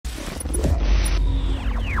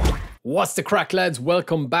What's the crack, lads?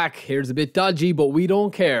 Welcome back. Here's a bit dodgy, but we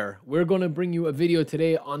don't care. We're going to bring you a video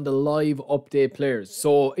today on the live update players.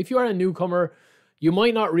 So if you are a newcomer, you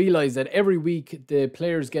might not realize that every week the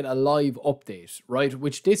players get a live update, right?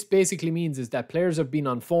 Which this basically means is that players have been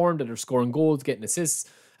on form, that are scoring goals, getting assists,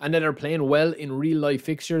 and that are playing well in real life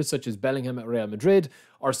fixtures such as Bellingham at Real Madrid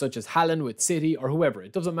or such as Haaland with City or whoever.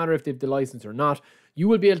 It doesn't matter if they've the license or not. You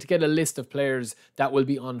will be able to get a list of players that will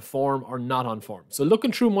be on form or not on form. So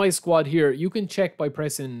looking through my squad here, you can check by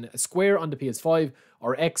pressing square on the PS5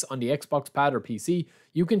 or X on the Xbox pad or PC.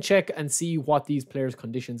 You can check and see what these players'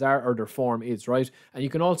 conditions are or their form is, right? And you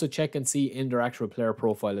can also check and see in their actual player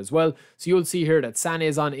profile as well. So you'll see here that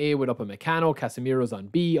Sané's on A with Upamecano, Casemiro's on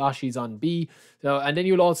B, Oshi's on B. So, and then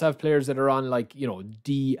you'll also have players that are on like, you know,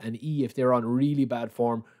 D and E if they're on really bad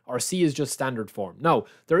form, or C is just standard form. Now,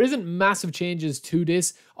 there isn't massive changes to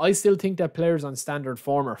this. I still think that players on standard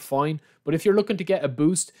form are fine, but if you're looking to get a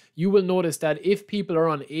boost, you will notice that if people are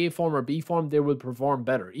on A form or B form, they will perform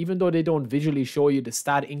better. Even though they don't visually show you the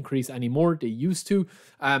stat increase anymore, they used to.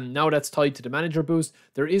 Now that's tied to the manager boost.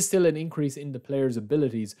 There is still an increase in the player's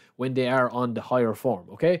abilities when they are on the higher form,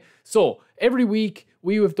 okay? So every week,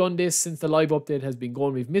 we have done this since the live update has been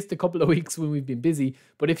going. We've missed a couple of weeks when we've been busy,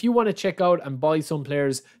 but if you want to check out and buy some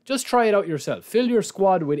players, just try it out yourself. Fill your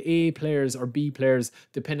squad with A players or B players,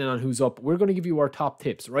 depending on who's up. We're going to give you our top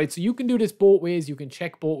tips, right? So you can do this both ways. You can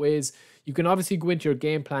check both ways. You can obviously go into your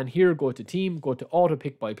game plan here, go to team, go to auto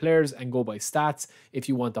pick by players and go by stats if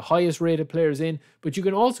you want the highest rated players in. But you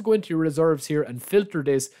can also go into your reserves here and filter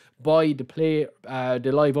this by the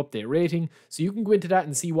live update rating. So you can go into that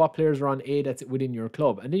and see what players are on A that's within your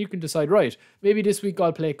club. And then you can decide, right, maybe this week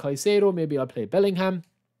I'll play Caicedo, maybe I'll play Bellingham.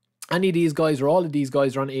 Any of these guys or all of these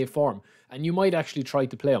guys are on A form, and you might actually try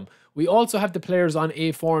to play them. We also have the players on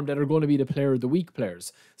A form that are going to be the player of the week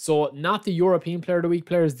players. So not the European player of the week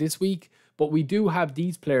players this week, but we do have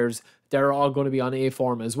these players that are all going to be on A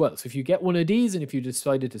form as well. So if you get one of these and if you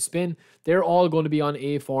decided to spin, they're all going to be on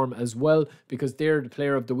A form as well because they're the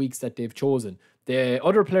player of the weeks that they've chosen. The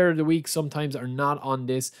other player of the week sometimes are not on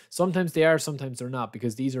this. Sometimes they are, sometimes they're not,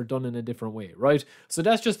 because these are done in a different way, right? So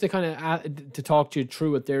that's just to kind of to talk you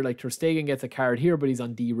through it there. Like Ter Stegen gets a card here, but he's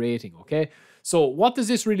on D rating, okay? So what does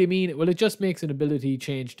this really mean? Well, it just makes an ability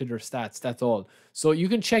change to their stats, that's all. So you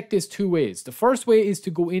can check this two ways. The first way is to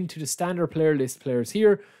go into the standard player list players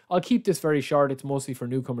here. I'll keep this very short. It's mostly for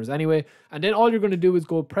newcomers anyway. And then all you're going to do is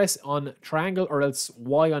go press on triangle or else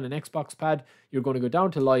Y on an Xbox pad. You're going to go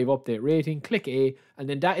down to live update rating, click A, and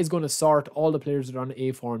then that is going to sort all the players that are on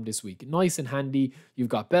A form this week. Nice and handy. You've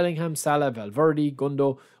got Bellingham, Salah, Valverde,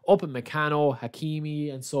 Gundo, Upamecano,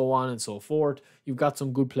 Hakimi, and so on and so forth. You've got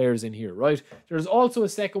some good players in here, right? There's also a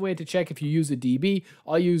second way to check if you use a DB.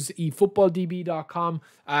 I use eFootballDB.com.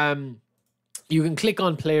 You can click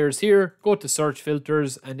on players here, go to search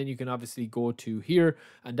filters, and then you can obviously go to here,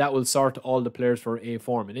 and that will sort all the players for A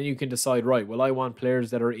form. And then you can decide, right, well, I want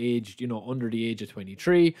players that are aged, you know, under the age of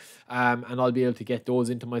 23, and I'll be able to get those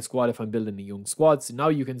into my squad if I'm building a young squad. So now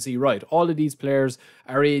you can see, right, all of these players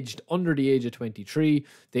are aged under the age of 23.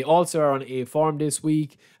 They also are on A form this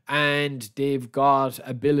week, and they've got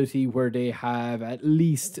ability where they have at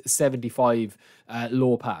least 75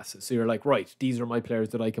 low passes. So you're like, right, these are my players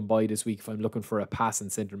that I can buy this week if I'm looking for a pass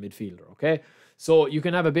and center midfielder, okay? So you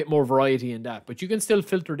can have a bit more variety in that, but you can still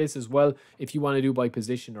filter this as well if you want to do by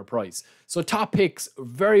position or price. So top picks,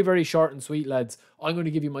 very, very short and sweet, lads. I'm going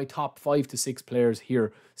to give you my top 5 to 6 players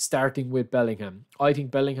here, starting with Bellingham. I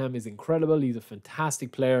think Bellingham is incredible. He's a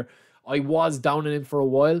fantastic player. I was down on him for a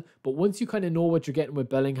while, but once you kind of know what you're getting with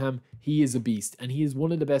Bellingham, he is a beast, and he is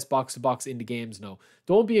one of the best box-to-box in the games now.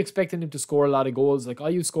 Don't be expecting him to score a lot of goals. Like, I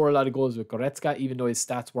used to score a lot of goals with Goretzka, even though his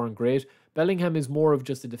stats weren't great. Bellingham is more of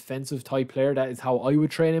just a defensive type player. That is how I would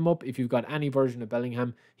train him up. If you've got any version of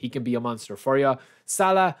Bellingham, he can be a monster for you.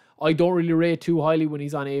 Salah, I don't really rate too highly when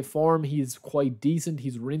he's on A form. He's quite decent.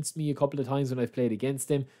 He's rinsed me a couple of times when I've played against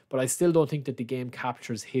him, but I still don't think that the game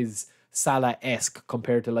captures his Salah-esque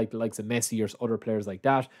compared to like the likes of Messi or other players like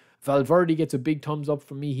that. Valverde gets a big thumbs up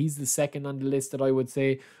from me. He's the second on the list that I would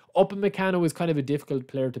say. Upamecano is kind of a difficult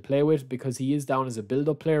player to play with because he is down as a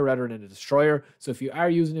build-up player rather than a destroyer. So if you are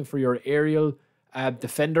using him for your aerial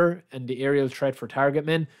defender and the aerial threat for target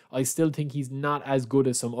men, I still think he's not as good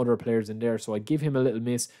as some other players in there. So I give him a little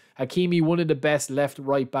miss. Hakimi, one of the best left,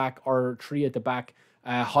 right back or three at the back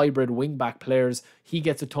hybrid wing back players. He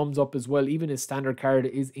gets a thumbs up as well. Even his standard card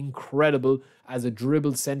is incredible as a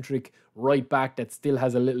dribble centric right back that still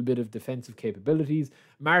has a little bit of defensive capabilities.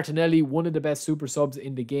 Martinelli, one of the best super subs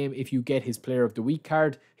in the game if you get his player of the week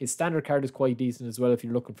card. His standard card is quite decent as well if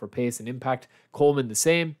you're looking for pace and impact. Coleman the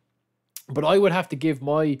same. But I would have to give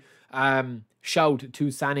my shout to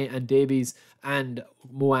Sané and Davies and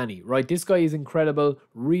Muani, right? This guy is incredible,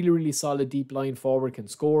 really solid deep line forward, can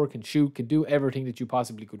score, can shoot, can do everything that you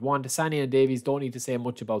possibly could want. Sané and Davies, don't need to say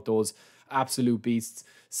much about those, absolute beasts.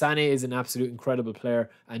 Sané is an absolute incredible player,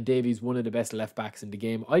 and Davies one of the best left backs in the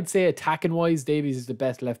game. I'd say attacking wise, Davies is the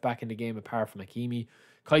best left back in the game apart from Hakimi.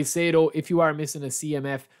 Caicedo, if you are missing a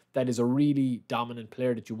CMF that is a really dominant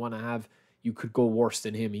player that you want to have, you could go worse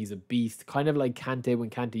than him. He's a beast, kind of like Kante when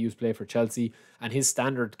Kante used to play for Chelsea, and his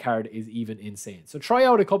standard card is even insane. So try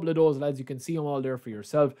out a couple of those, lads. You can see them all there for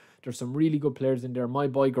yourself. There's some really good players in there. My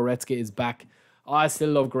boy Goretzka is back. Oh, I still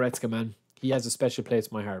love Goretzka, man. He has a special place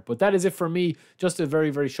in my heart. But that is it for me. Just a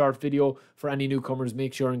very short video for any newcomers.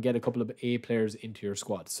 Make sure and get a couple of A players into your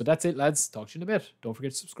squad. So that's it, lads. Talk to you in a bit. Don't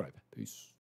forget to subscribe. Peace.